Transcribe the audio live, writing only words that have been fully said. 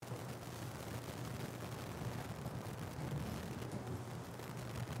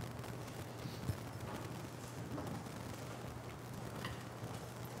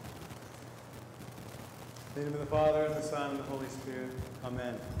In the name of the Father, and the Son, and the Holy Spirit.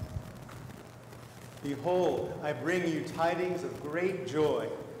 Amen. Behold, I bring you tidings of great joy,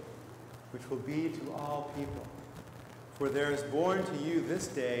 which will be to all people. For there is born to you this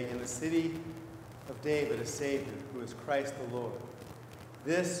day in the city of David a Savior, who is Christ the Lord.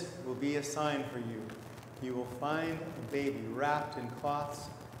 This will be a sign for you. You will find a baby wrapped in cloths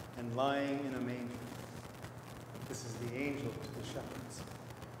and lying in a manger. This is the angel to the shepherds.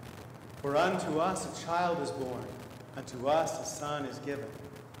 For unto us a child is born, unto us a son is given.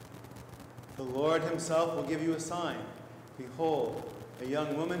 The Lord himself will give you a sign. Behold, a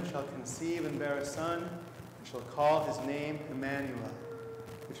young woman shall conceive and bear a son, and shall call his name Emmanuel,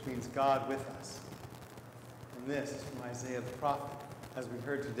 which means God with us. And this is from Isaiah the prophet, as we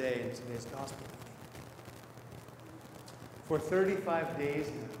heard today in today's gospel. For 35 days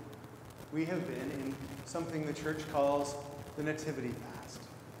now, we have been in something the church calls the Nativity fast.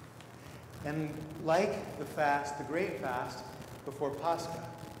 And like the fast, the great fast before Pascha,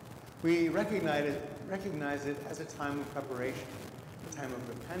 we recognize it as a time of preparation, a time of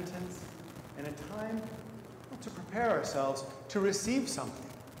repentance, and a time to prepare ourselves to receive something.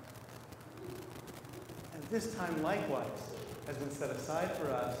 And this time, likewise, has been set aside for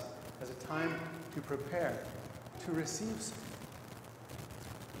us as a time to prepare to receive something.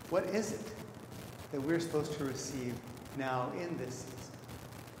 What is it that we're supposed to receive now in this season?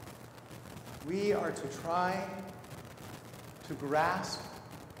 We are to try to grasp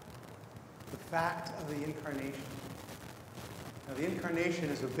the fact of the incarnation. Now, the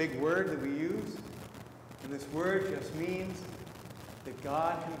incarnation is a big word that we use, and this word just means that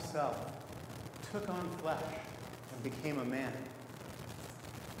God himself took on flesh and became a man.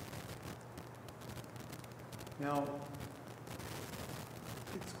 Now,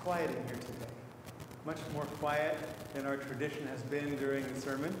 it's quiet in here today, much more quiet than our tradition has been during the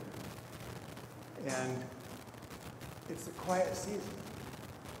sermon. And it's a quiet season.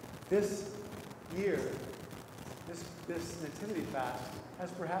 This year, this Nativity fast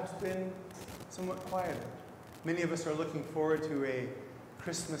has perhaps been somewhat quieter. Many of us are looking forward to a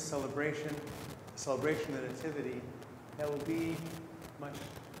Christmas celebration, a celebration of the Nativity that will be much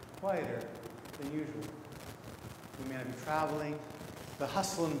quieter than usual. We may not be traveling. The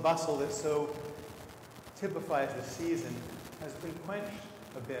hustle and bustle that so typifies the season has been quenched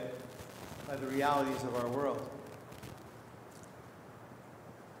a bit by the realities of our world.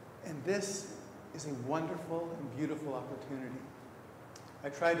 And this is a wonderful and beautiful opportunity. I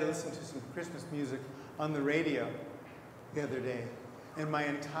tried to listen to some Christmas music on the radio the other day, and my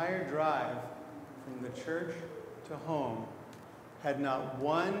entire drive from the church to home had not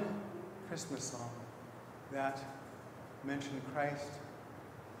one Christmas song that mentioned Christ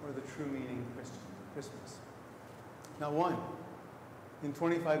or the true meaning of Christmas. Not one in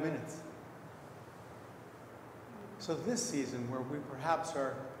 25 minutes. So this season, where we perhaps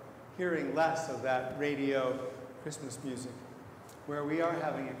are hearing less of that radio Christmas music, where we are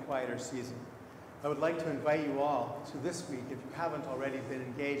having a quieter season, I would like to invite you all to this week, if you haven't already been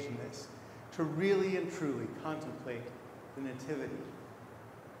engaged in this, to really and truly contemplate the nativity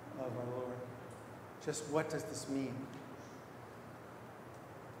of our Lord. Just what does this mean?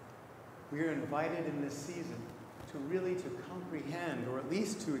 We are invited in this season to really to comprehend, or at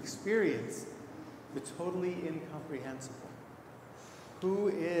least to experience, the totally incomprehensible. Who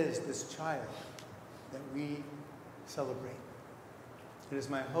is this child that we celebrate? It is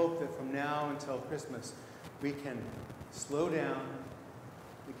my hope that from now until Christmas, we can slow down,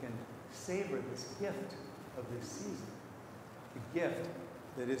 we can savor this gift of this season, the gift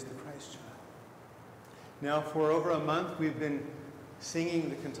that is the Christ child. Now, for over a month, we've been singing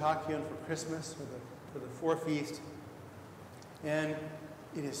the Kontakion for Christmas, for the forefeast, and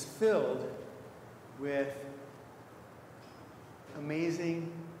it is filled with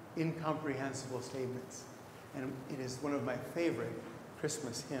amazing, incomprehensible statements. And it is one of my favorite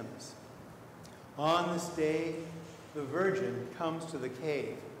Christmas hymns. On this day, the Virgin comes to the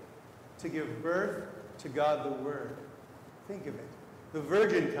cave to give birth to God the Word. Think of it. The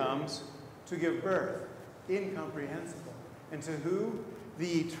Virgin comes to give birth, incomprehensible. And to who?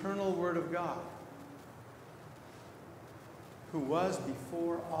 The eternal Word of God, who was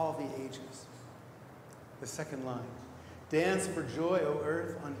before all the ages. The second line. Dance for joy, O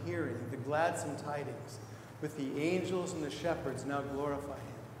earth, on hearing the gladsome tidings. With the angels and the shepherds now glorify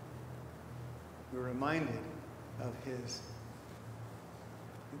him. We're reminded of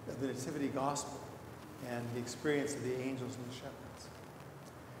the Nativity Gospel and the experience of the angels and the shepherds.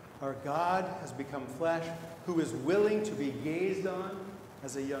 Our God has become flesh, who is willing to be gazed on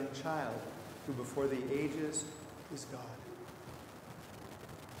as a young child, who before the ages is God.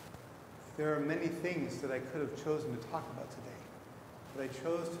 There are many things that I could have chosen to talk about today, but I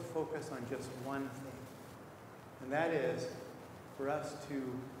chose to focus on just one thing, and that is for us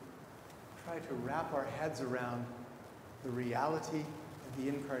to try to wrap our heads around the reality of the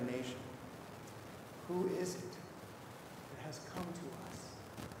Incarnation. Who is it that has come to us?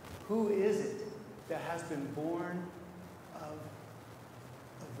 Who is it that has been born of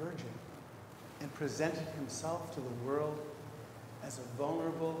a virgin and presented himself to the world as a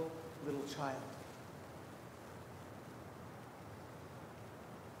vulnerable little child?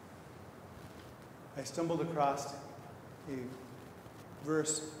 I stumbled across a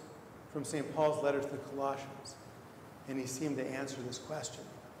verse from St. Paul's letter to the Colossians, and he seemed to answer this question.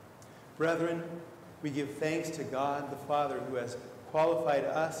 Brethren, we give thanks to God the Father, who has qualified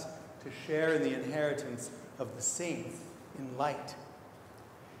us to share in the inheritance of the saints in light.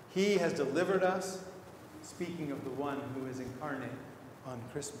 He has delivered us, speaking of the one who is incarnate on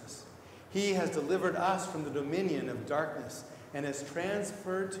Christmas. He has delivered us from the dominion of darkness and has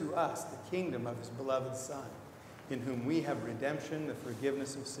transferred to us the kingdom of his beloved Son, in whom we have redemption, the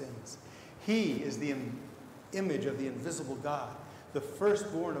forgiveness of sins. He is the image of the invisible God, the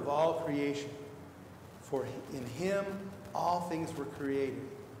firstborn of all creation. For in him all things were created,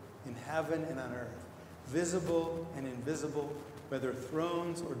 in heaven and on earth, visible and invisible, whether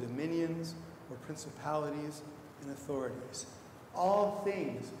thrones or dominions or principalities and authorities. All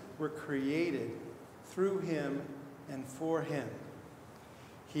things were created through him and for him.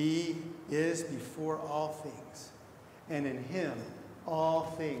 He is before all things, and in him all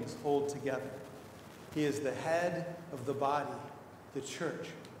things hold together. He is the head of the body, the church.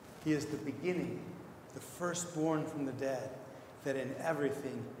 He is the beginning, the firstborn from the dead, that in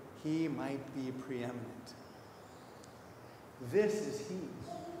everything he might be preeminent. This is he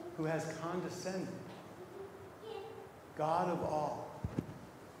who has condescended, God of all,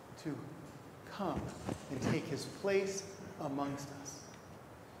 to come and take his place amongst us,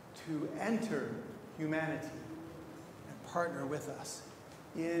 to enter humanity and partner with us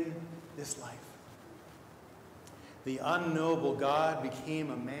in this life. The unknowable God became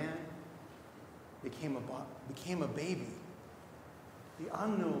a man, became a baby. The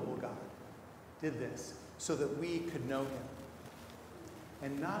unknowable God did this so that we could know him.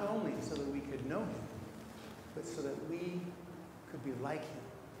 And not only so that we could know him, but so that we could be like him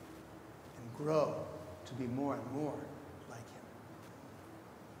and grow to be more and more like him.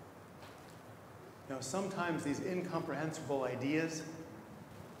 Now, sometimes these incomprehensible ideas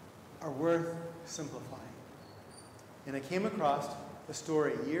are worth simplifying. And I came across a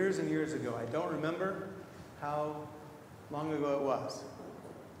story years and years ago. I don't remember how long ago it was,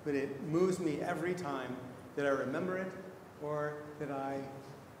 but it moves me every time that I remember it or that I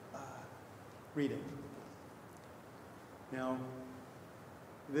read it. Now,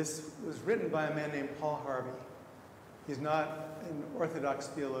 this was written by a man named Paul Harvey. He's not an Orthodox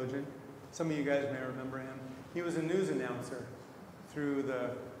theologian. Some of you guys may remember him. He was a news announcer through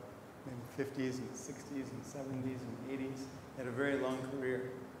the 50s and 60s and 70s and 80s. He had a very long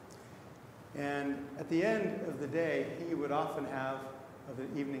career. And at the end of the day, he would often have, of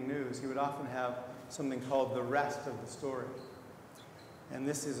the evening news, he would often have something called the rest of the story. And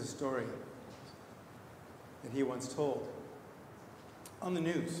this is a story that he once told. On the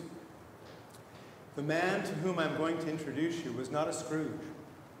news, the man to whom I'm going to introduce you was not a Scrooge.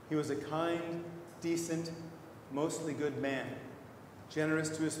 He was a kind, decent, mostly good man, generous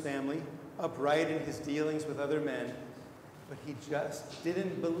to his family, upright in his dealings with other men, but he just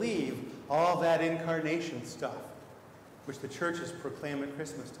didn't believe all that incarnation stuff, which the churches proclaim at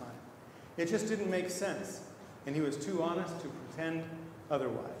Christmas time. It just didn't make sense, and he was too honest to pretend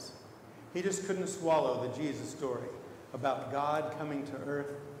otherwise. He just couldn't swallow the Jesus story about God coming to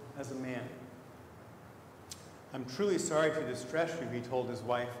earth as a man. I'm truly sorry to distress you, he told his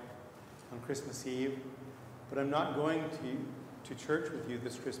wife on Christmas Eve, but I'm not going to church with you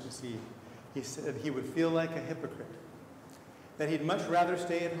this Christmas Eve. He said he would feel like a hypocrite, that he'd much rather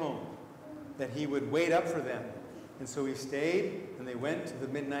stay at home, that he would wait up for them. And so he stayed, and they went to the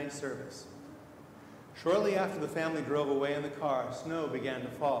midnight service. Shortly after the family drove away in the car, snow began to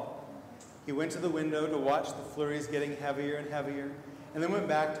fall. He went to the window to watch the flurries getting heavier and heavier, and then went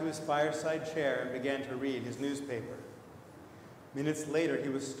back to his fireside chair and began to read his newspaper. Minutes later, he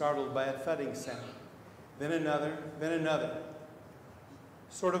was startled by a thudding sound. Then another,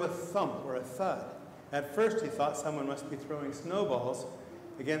 sort of a thump or a thud. At first, he thought someone must be throwing snowballs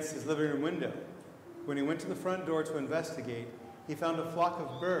against his living room window. When he went to the front door to investigate, he found a flock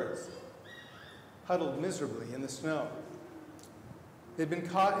of birds huddled miserably in the snow. They'd been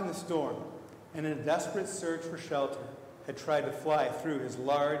caught in the storm, and in a desperate search for shelter, had tried to fly through his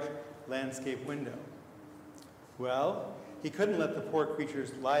large, landscape window. Well, he couldn't let the poor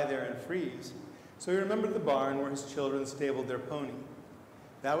creatures lie there and freeze, so he remembered the barn where his children stabled their pony.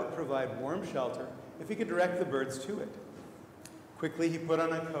 That would provide warm shelter if he could direct the birds to it. Quickly, he put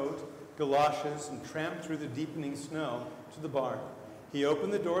on a coat, galoshes, and tramped through the deepening snow to the barn. He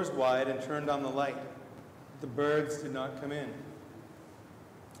opened the doors wide and turned on the light. The birds did not come in.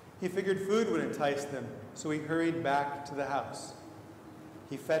 He figured food would entice them, so he hurried back to the house.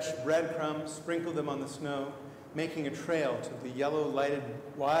 He fetched breadcrumbs, sprinkled them on the snow, making a trail to the yellow-lighted,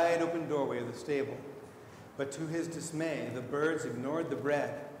 wide-open doorway of the stable. But to his dismay, the birds ignored the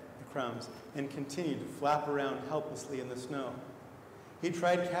bread, the crumbs, and continued to flap around helplessly in the snow. He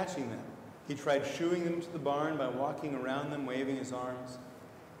tried catching them. He tried shooing them to the barn by walking around them, waving his arms.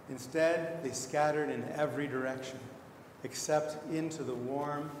 Instead, they scattered in every direction, except into the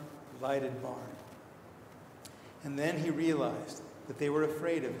warm, lighted barn. And then he realized that they were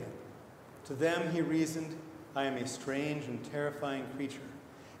afraid of him. To them, he reasoned, I am a strange and terrifying creature.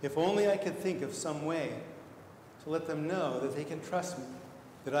 If only I could think of some way to let them know that they can trust me,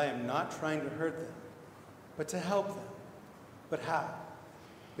 that I am not trying to hurt them, but to help them. But how?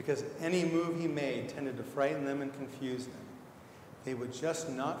 Because any move he made tended to frighten them and confuse them. They would just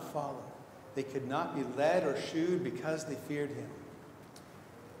not follow. They could not be led or shooed because they feared him.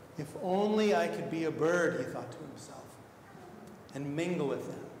 If only I could be a bird, he thought to himself, and mingle with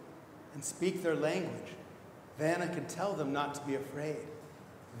them and speak their language. Then I could tell them not to be afraid.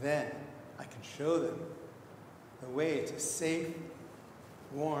 Then I could show them the way to the safe,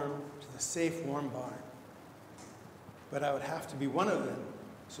 warm barn. But I would have to be one of them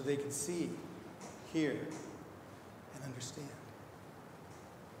so they could see, hear, and understand.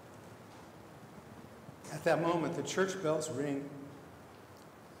 At that moment, the church bells ring,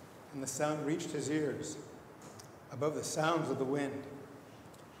 and the sound reached his ears above the sounds of the wind.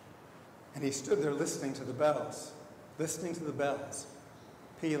 And he stood there listening to the bells,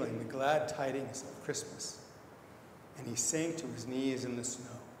 pealing the glad tidings of Christmas. And he sank to his knees in the snow.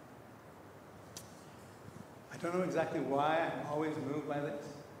 I don't know exactly why I'm always moved by this,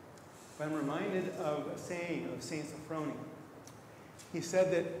 but I'm reminded of a saying of Saint Sophrony. He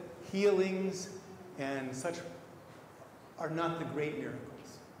said that healings and such are not the great miracles.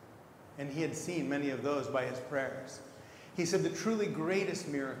 And he had seen many of those by his prayers. He said the truly greatest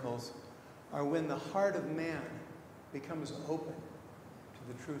miracles are when the heart of man becomes open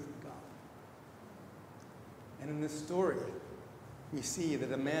to the truth of God. And in this story, we see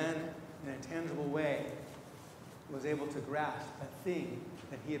that a man, in a tangible way, was able to grasp that thing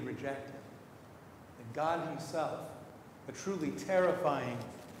that he had rejected. That God himself, a truly terrifying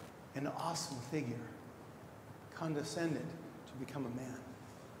and awesome figure, condescended to become a man.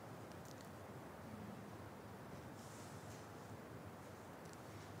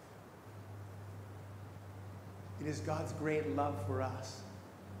 It is God's great love for us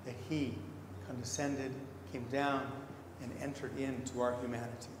that he condescended, came down, and entered into our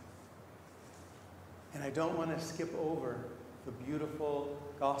humanity. And I don't want to skip over the beautiful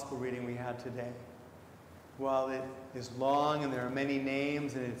gospel reading we had today. While it is long and there are many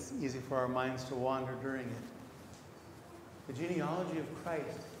names and it's easy for our minds to wander during it, the genealogy of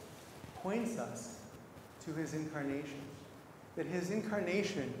Christ points us to his incarnation. That his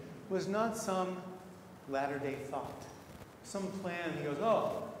incarnation was not some latter-day thought, some plan. He goes,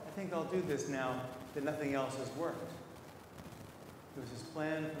 oh, I think I'll do this now that nothing else has worked. It was his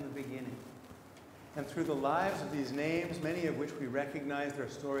plan from the beginning. And through the lives of these names, many of which we recognize their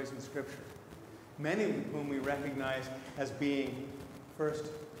stories in Scripture, many of whom we recognize as being, first,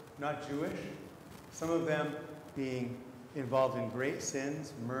 not Jewish, some of them being involved in great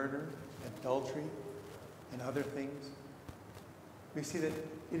sins, murder, adultery, and other things. We see that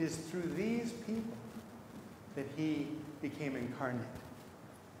it is through these people that he became incarnate.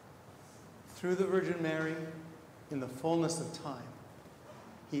 Through the Virgin Mary, in the fullness of time,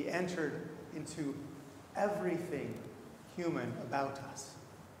 he entered into everything human about us,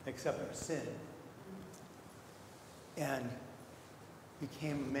 except our sin, and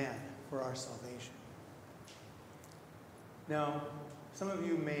became a man for our salvation. Now, some of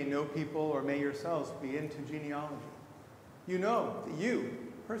you may know people or may yourselves be into genealogy. You know that you,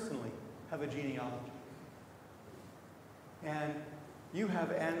 personally, have a genealogy. And you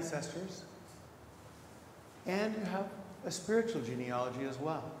have ancestors, and you have a spiritual genealogy as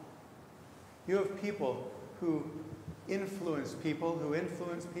well. You have people who influenced people, who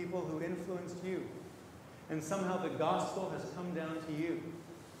influenced people, who influenced you. And somehow the gospel has come down to you.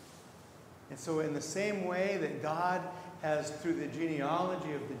 And so in the same way that God has, through the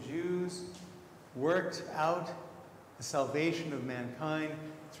genealogy of the Jews, worked out the salvation of mankind,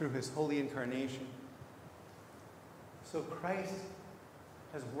 through his holy incarnation. So Christ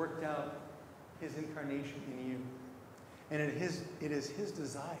has worked out his incarnation in you. And it is his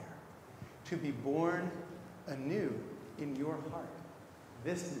desire to be born anew in your heart,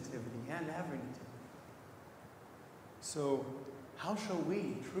 this nativity and every nativity. So how shall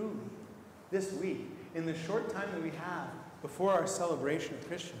we truly, this week, in the short time that we have before our celebration of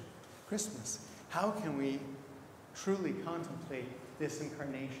Christmas, how can we truly contemplate this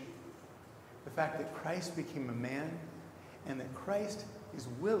incarnation? The fact that Christ became a man and that Christ is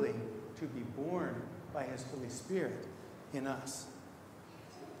willing to be born by his Holy Spirit in us.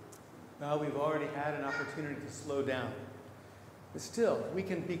 Well, we've already had an opportunity to slow down. But still, we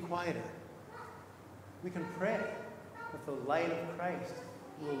can be quieter. We can pray that the light of Christ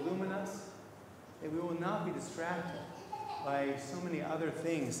will illumine us, that we will not be distracted by so many other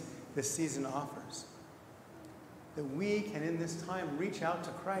things this season offers. That we can, in this time, reach out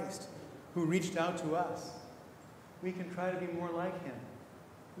to Christ, who reached out to us. We can try to be more like him.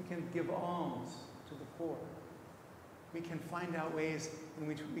 We can give alms to the poor. We can find out ways in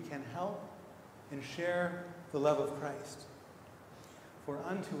which we can help and share the love of Christ. For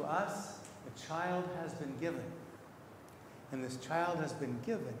unto us a child has been given, and this child has been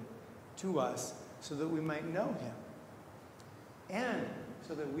given to us so that we might know him, and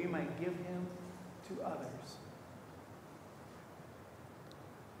so that we might give him to others.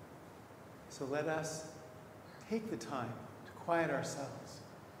 So let us take the time to quiet ourselves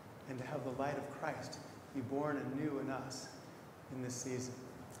and to have the light of Christ be born anew in us in this season.